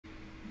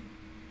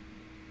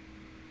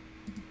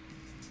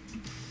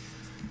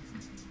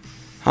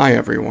Hi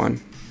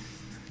everyone,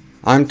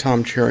 I'm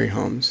Tom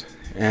Cherryholmes,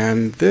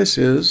 and this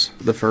is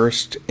the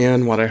first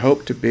in what I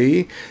hope to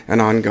be an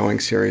ongoing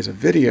series of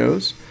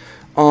videos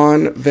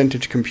on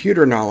vintage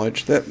computer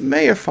knowledge that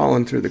may have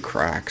fallen through the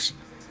cracks.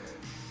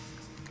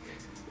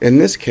 In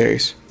this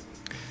case,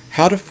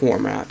 how to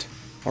format,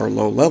 or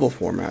low-level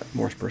format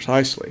more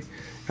precisely,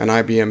 an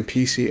IBM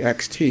PC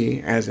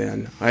XT as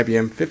an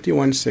IBM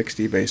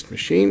 5160 based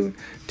machine,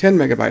 10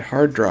 megabyte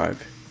hard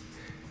drive,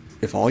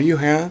 if all you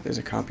have is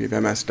a copy of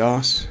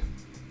MS-DOS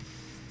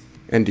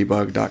and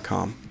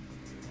debug.com.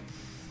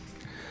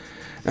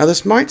 Now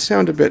this might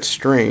sound a bit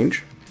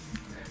strange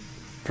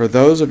for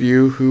those of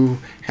you who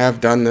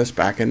have done this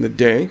back in the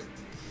day.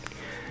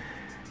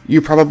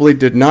 You probably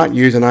did not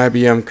use an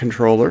IBM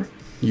controller.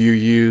 You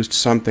used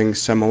something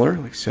similar,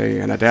 like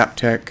say an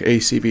Adaptec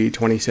ACB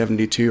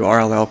 2072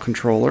 RLL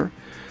controller,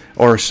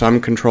 or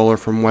some controller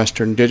from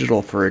Western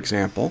Digital, for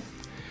example,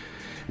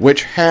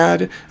 which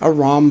had a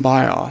ROM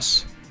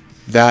BIOS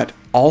that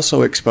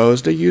also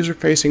exposed a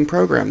user-facing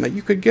program that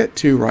you could get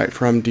to right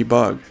from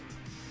debug.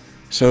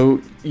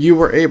 So you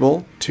were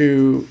able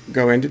to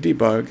go into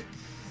debug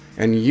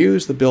and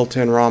use the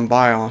built-in ROM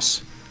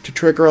BIOS to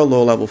trigger a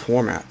low-level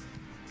format.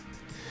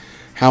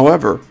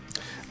 However,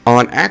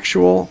 on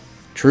actual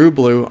true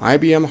blue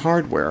IBM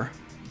hardware,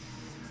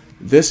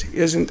 this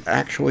isn't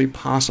actually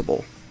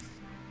possible,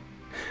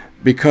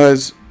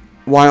 because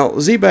while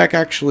Xebec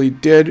actually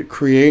did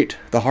create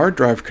the hard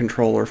drive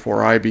controller for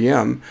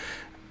IBM,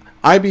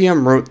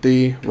 IBM wrote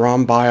the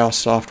ROM BIOS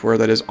software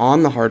that is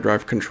on the hard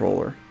drive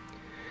controller.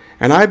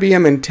 And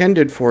IBM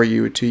intended for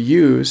you to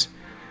use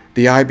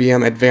the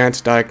IBM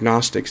Advanced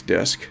Diagnostics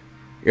Disk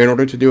in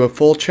order to do a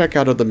full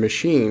checkout of the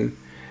machine,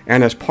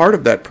 and as part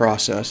of that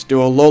process, do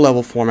a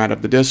low-level format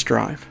of the disk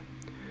drive.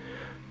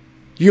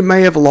 You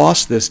may have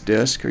lost this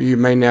disk, or you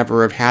may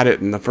never have had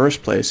it in the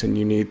first place, and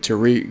you need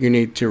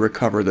to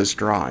recover this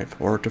drive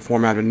or to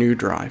format a new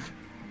drive.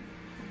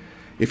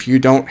 If you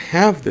don't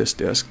have this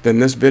disk, then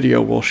this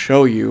video will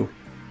show you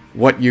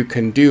what you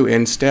can do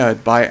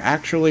instead by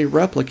actually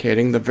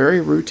replicating the very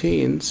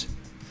routines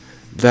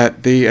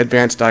that the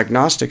Advanced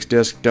Diagnostics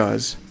Disk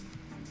does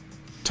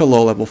to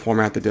low-level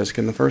format the disk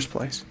in the first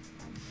place.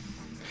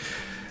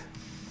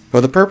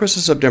 For the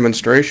purposes of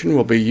demonstration,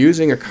 we'll be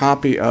using a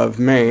copy of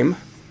MAME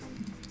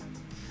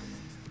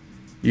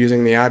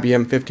using the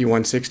IBM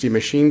 5160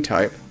 machine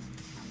type,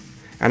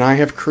 and I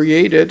have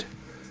created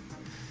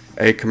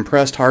a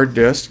compressed hard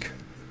disk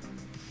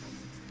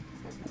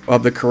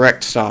of the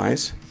correct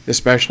size,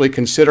 especially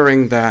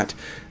considering that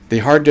the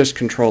hard disk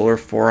controller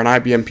for an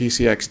IBM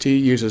PC XT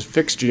uses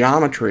fixed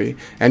geometry,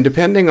 and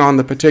depending on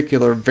the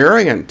particular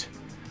variant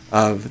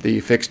of the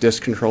fixed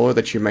disk controller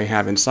that you may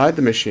have inside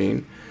the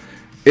machine,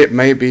 it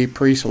may be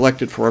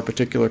pre-selected for a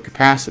particular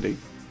capacity.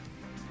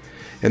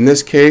 In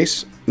this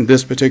case,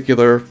 this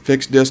particular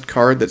fixed disk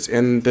card that's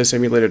in this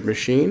emulated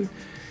machine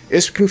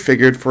is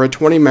configured for a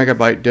 20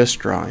 megabyte disk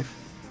drive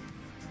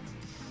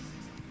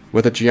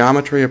with a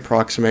geometry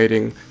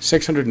approximating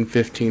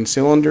 615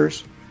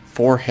 cylinders,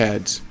 4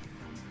 heads,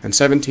 and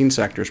 17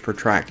 sectors per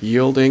track,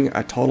 yielding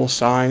a total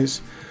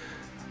size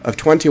of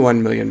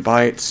 21 million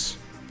bytes,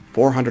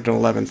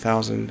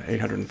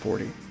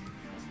 411,840.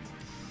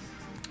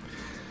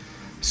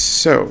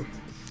 So,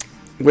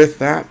 with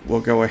that,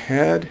 we'll go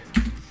ahead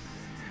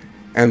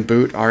and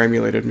boot our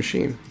emulated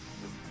machine.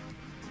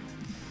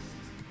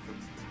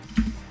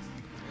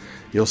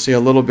 You'll see a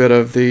little bit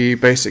of the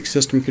basic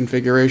system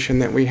configuration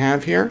that we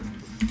have here.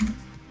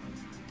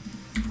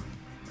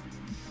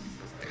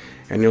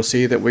 And you'll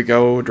see that we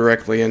go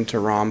directly into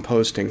ROM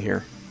posting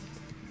here.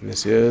 And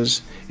this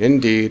is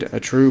indeed a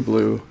true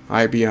blue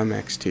IBM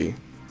XT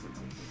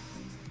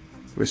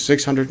with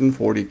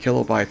 640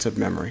 kilobytes of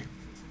memory.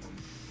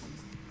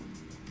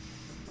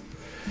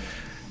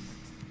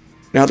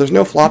 Now there's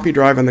no floppy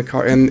drive in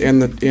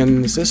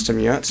the system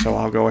yet, so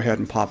I'll go ahead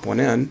and pop one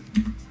in.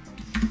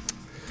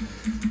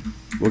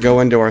 We'll go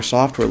into our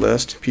software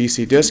list,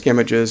 PC disk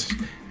images,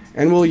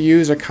 and we'll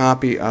use a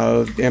copy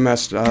of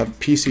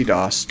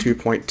PC-DOS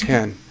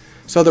 2.10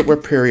 so that we're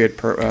period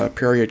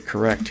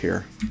correct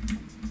here.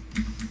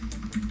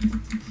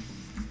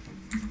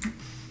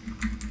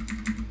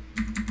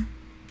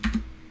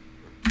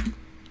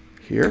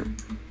 Here.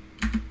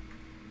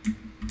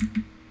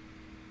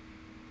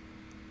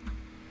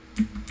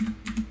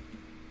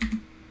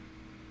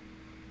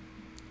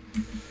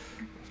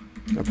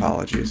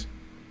 Apologies.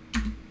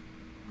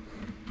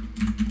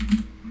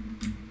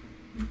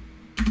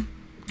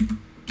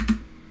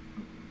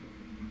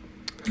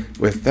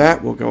 With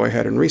that, we'll go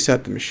ahead and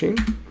reset the machine.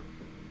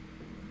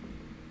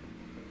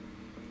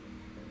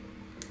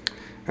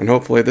 And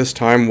hopefully this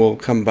time we'll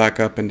come back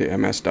up into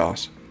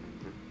MS-DOS.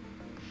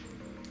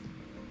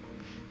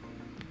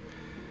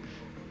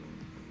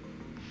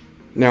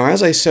 Now,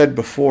 as I said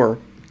before,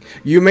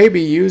 you may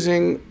be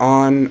using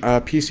on a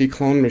PC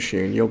clone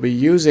machine, you'll be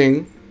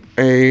using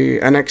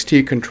an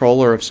XT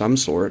controller of some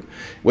sort,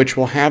 which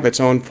will have its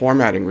own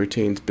formatting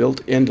routines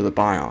built into the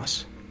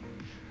BIOS.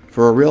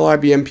 For a real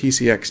IBM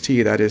PC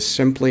XT, that is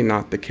simply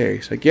not the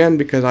case. Again,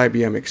 because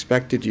IBM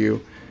expected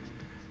you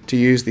to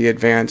use the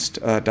Advanced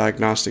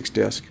Diagnostics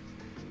Disk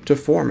to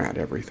format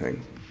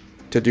everything,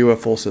 to do a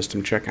full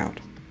system checkout.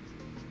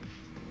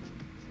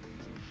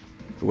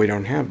 We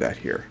don't have that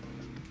here.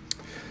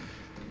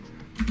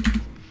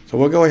 So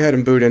we'll go ahead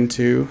and boot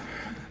into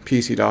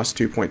PC-DOS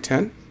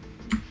 2.10.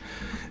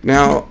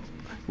 Now,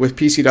 with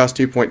PC-DOS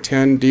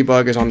 2.10,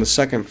 debug is on the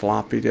second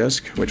floppy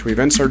disk, which we've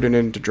inserted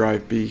into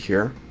drive B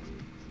here.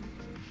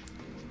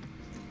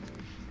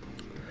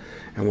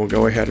 And we'll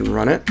go ahead and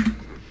run it.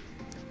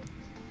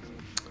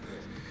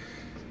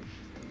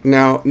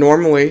 Now,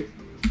 normally,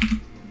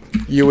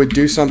 you would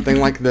do something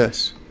like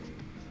this.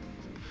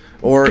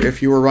 Or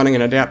if you were running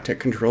an Adaptec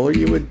controller,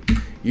 you would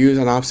use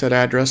an offset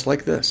address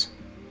like this.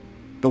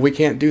 But we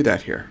can't do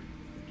that here.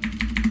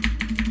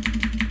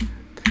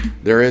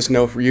 There is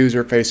no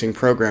user-facing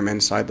program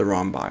inside the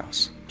ROM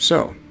BIOS.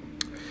 So,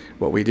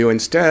 what we do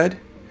instead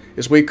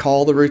is we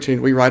call the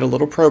routine, we write a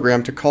little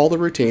program to call the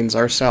routines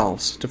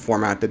ourselves to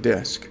format the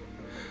disk.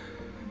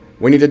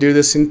 We need to do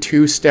this in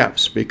 2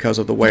 steps because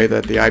of the way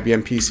that the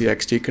IBM PC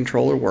XT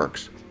controller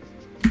works.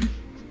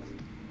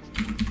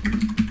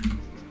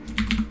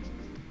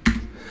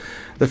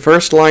 The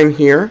first line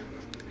here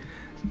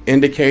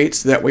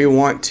indicates that we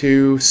want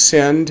to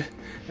send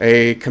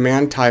a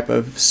command type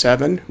of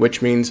 7,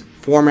 which means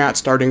format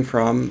starting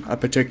from a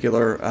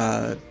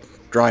particular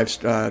drive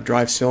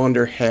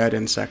cylinder head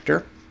and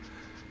sector.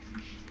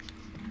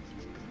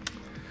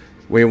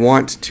 We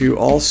want to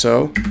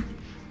also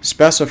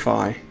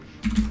specify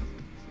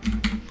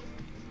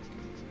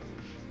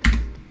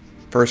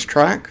first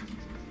track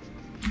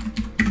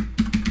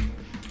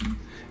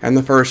and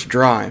the first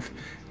drive.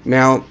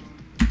 Now,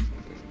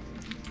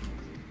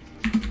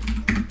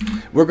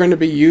 we're going to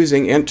be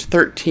using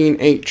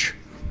int13h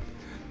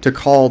to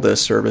call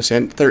this service.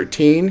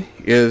 int13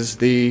 is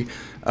the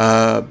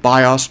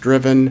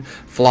BIOS-driven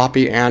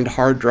floppy and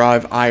hard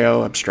drive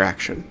I/O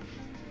abstraction.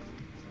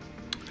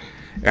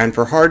 And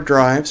for hard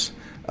drives,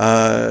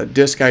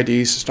 disk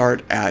IDs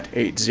start at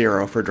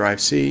 80 for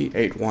drive C,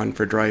 81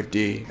 for drive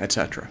D,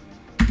 etc.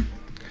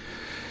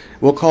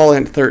 We'll call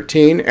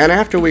int13, and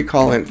after we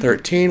call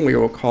int13, we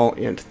will call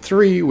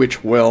int3,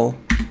 which will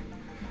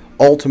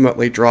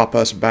ultimately drop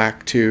us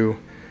back to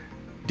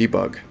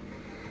debug.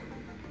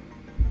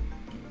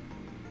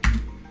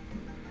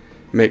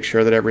 Make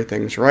sure that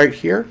everything's right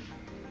here.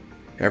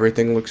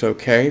 Everything looks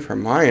okay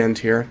from my end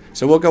here,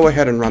 so we'll go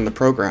ahead and run the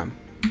program.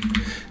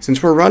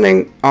 Since we're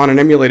running on an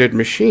emulated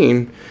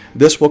machine,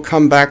 this will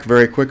come back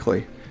very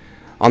quickly.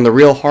 On the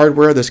real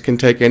hardware, this can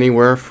take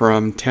anywhere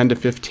from 10 to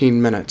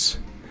 15 minutes,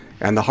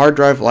 and the hard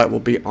drive light will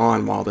be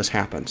on while this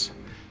happens.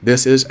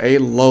 This is a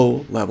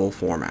low-level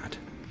format.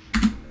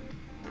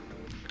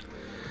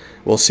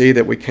 We'll see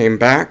that we came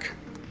back.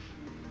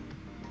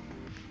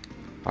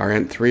 Our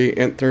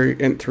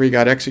int3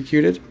 got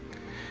executed,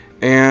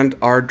 and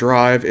our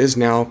drive is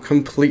now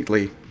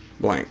completely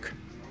blank.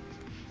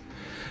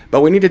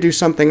 But we need to do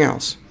something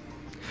else.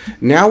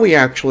 Now we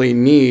actually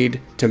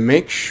need to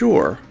make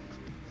sure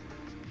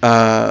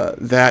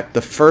that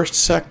the first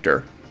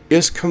sector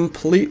is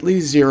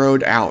completely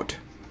zeroed out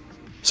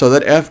so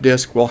that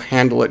fdisk will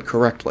handle it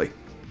correctly.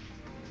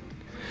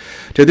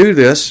 To do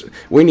this,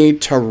 we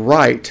need to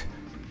write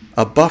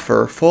a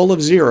buffer full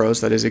of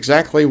zeros that is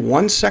exactly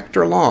 1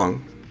 sector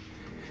long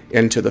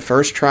into the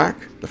first track,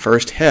 the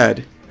first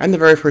head, and the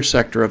very first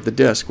sector of the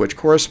disk, which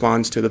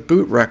corresponds to the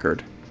boot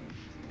record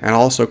and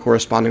also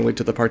correspondingly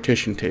to the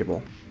partition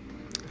table.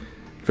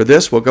 For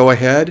this, we'll go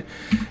ahead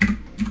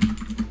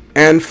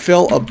and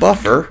fill a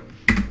buffer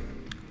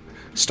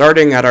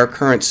starting at our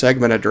current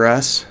segment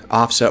address,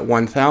 offset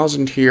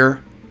 1000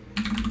 here,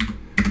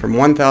 from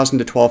 1000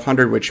 to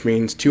 1200, which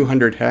means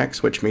 200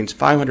 hex, which means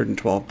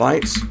 512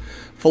 bytes,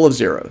 full of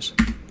zeros.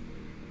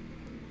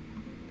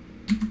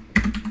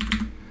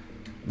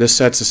 This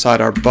sets aside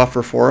our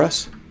buffer for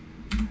us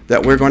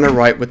that we're going to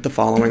write with the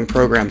following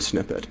program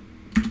snippet.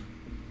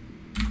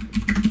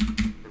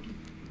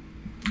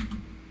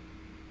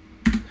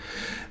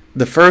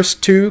 The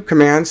first two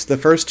commands, the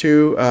first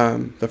two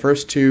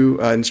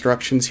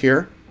instructions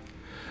here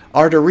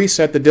are to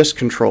reset the disk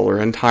controller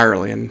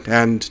entirely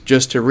and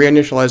just to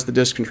reinitialize the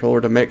disk controller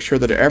to make sure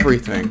that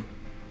everything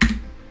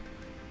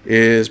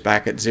is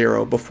back at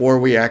 0 before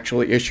we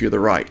actually issue the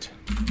write.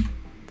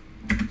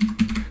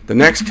 The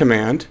next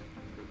command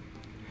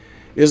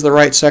is the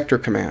write sector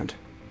command.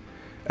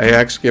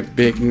 AX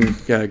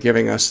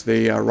giving us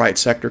the write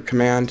sector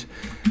command,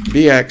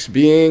 BX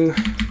being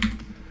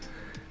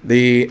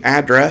the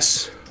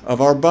address of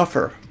our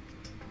buffer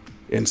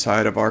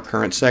inside of our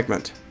current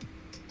segment.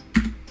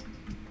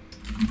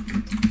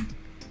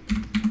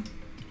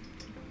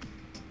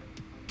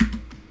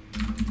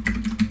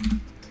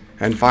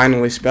 And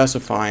finally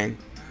specifying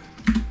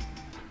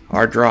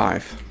our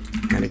drive.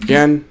 And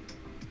again,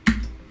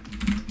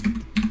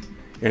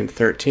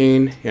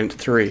 int13,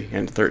 int3.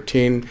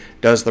 int13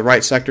 does the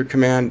write sector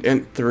command,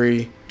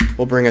 int3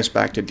 will bring us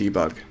back to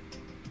debug.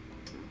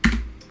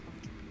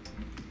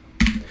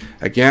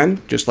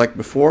 Again, just like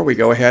before, we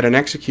go ahead and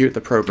execute the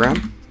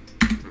program,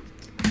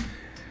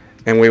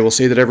 and we will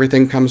see that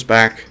everything comes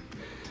back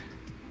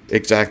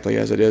exactly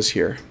as it is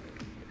here.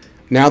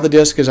 Now the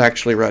disk is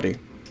actually ready.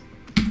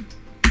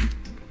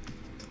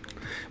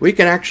 We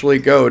can actually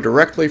go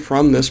directly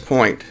from this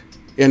point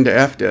into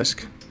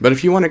F-disk, but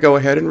if you want to go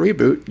ahead and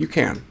reboot, you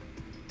can.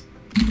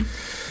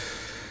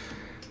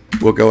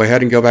 We'll go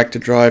ahead and go back to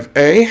drive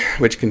A,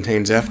 which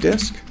contains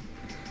F-disk.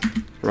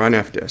 Run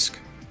F-disk.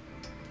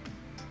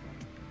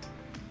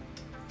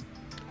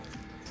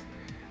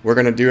 We're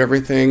going to do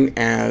everything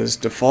as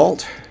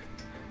default.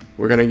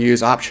 We're going to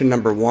use option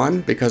number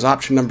 1 because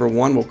option number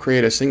 1 will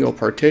create a single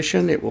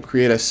partition. It will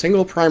create a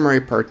single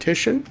primary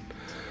partition,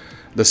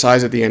 the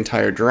size of the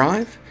entire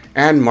drive,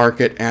 and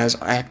mark it as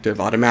active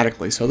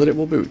automatically so that it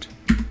will boot.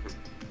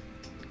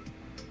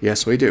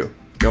 Yes, we do.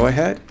 Go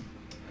ahead.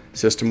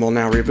 System will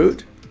now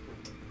reboot.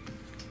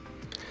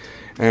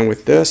 And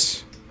with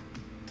this,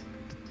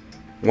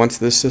 once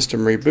this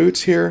system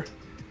reboots here,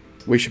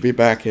 we should be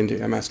back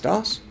into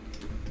MS-DOS.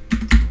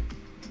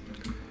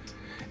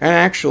 And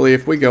actually,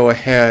 if we go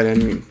ahead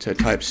and to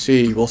type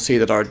C, we'll see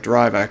that our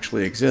drive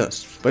actually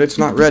exists. But it's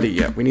not ready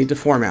yet. We need to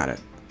format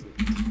it.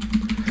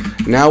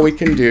 Now we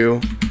can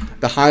do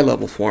the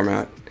high-level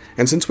format.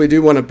 And since we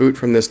do want to boot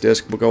from this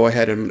disk, we'll go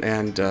ahead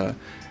and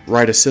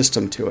write a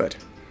system to it.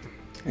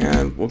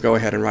 And we'll go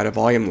ahead and write a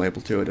volume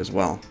label to it as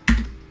well.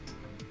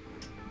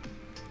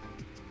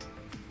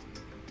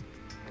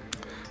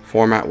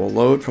 Format will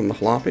load from the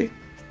floppy.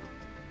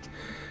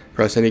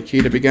 Press any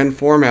key to begin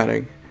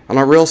formatting. On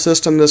a real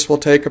system, this will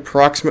take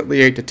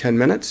approximately 8 to 10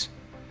 minutes.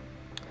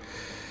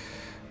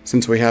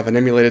 Since we have an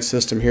emulated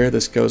system here,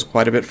 this goes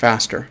quite a bit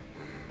faster.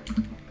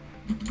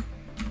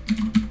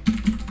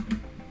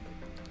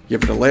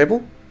 Give it a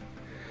label.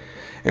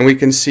 And we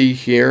can see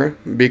here,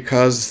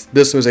 because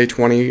this was a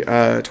 20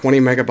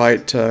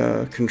 megabyte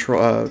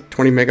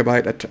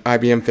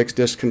IBM fixed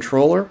disk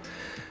controller,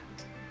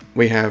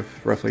 we have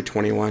roughly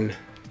 21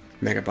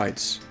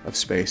 megabytes of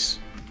space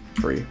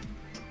free.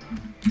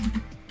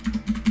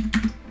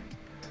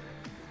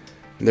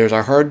 There's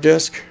our hard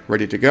disk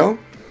ready to go.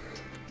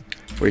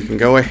 We can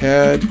go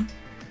ahead,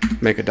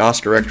 make a DOS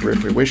directory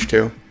if we wish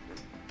to.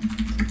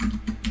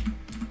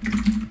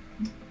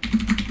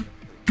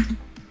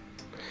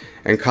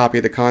 And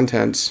copy the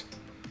contents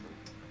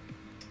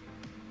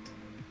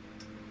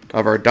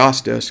of our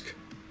DOS disk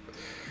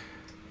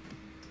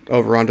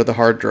over onto the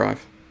hard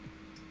drive.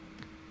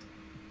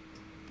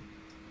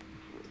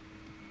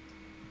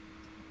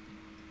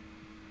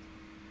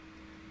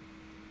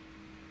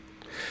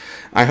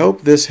 I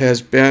hope this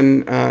has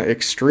been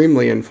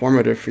extremely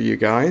informative for you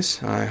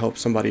guys. I hope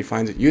somebody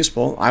finds it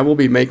useful. I will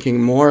be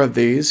making more of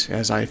these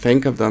as I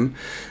think of them.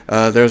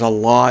 There's a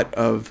lot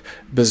of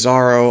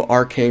bizarro,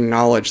 arcane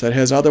knowledge that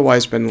has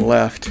otherwise been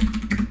left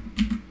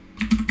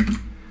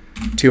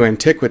to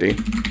antiquity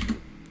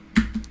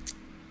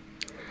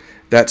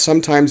that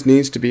sometimes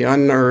needs to be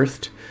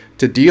unearthed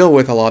to deal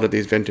with a lot of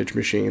these vintage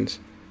machines.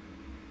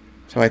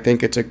 So I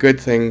think it's a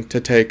good thing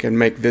to take and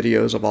make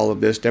videos of all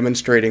of this,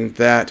 demonstrating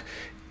that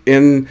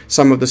in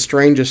some of the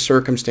strangest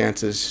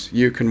circumstances,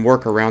 you can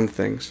work around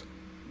things.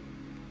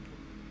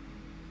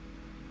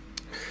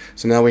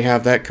 So now we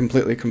have that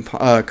completely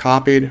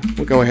copied.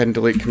 We'll go ahead and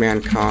delete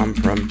Command Com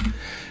from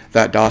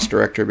that DOS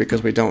directory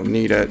because we don't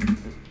need it.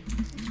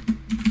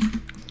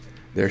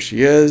 There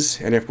she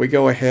is. And if we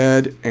go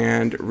ahead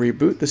and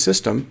reboot the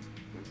system,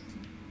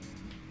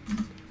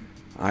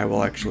 I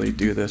will actually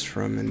do this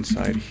from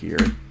inside here.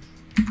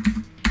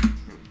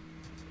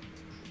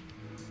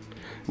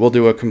 We'll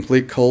do a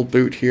complete cold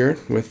boot here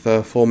with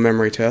a full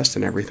memory test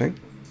and everything.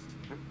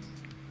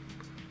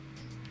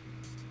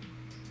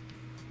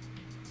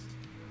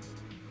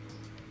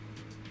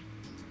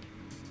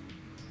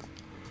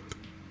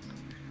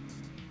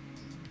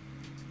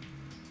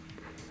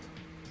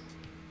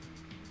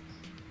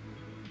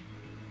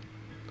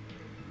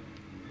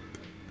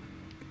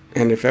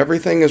 And if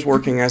everything is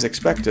working as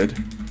expected,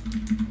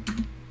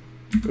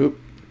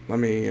 let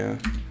me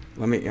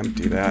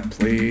empty that,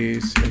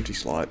 please. Empty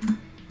slot.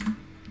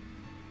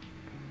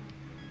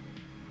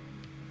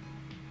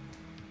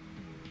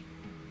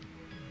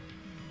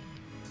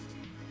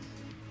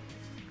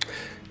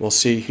 We'll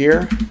see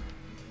here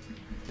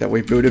that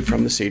we booted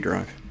from the C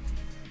drive.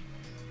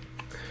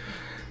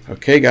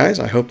 Okay, guys,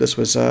 I hope this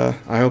was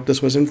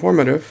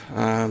informative.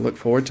 Look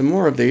forward to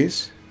more of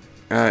these.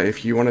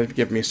 If you want to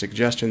give me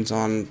suggestions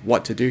on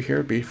what to do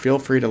here, feel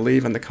free to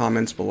leave in the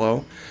comments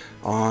below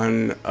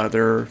on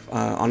other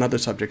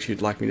subjects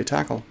you'd like me to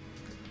tackle.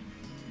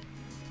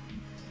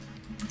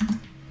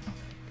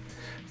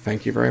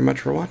 Thank you very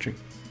much for watching.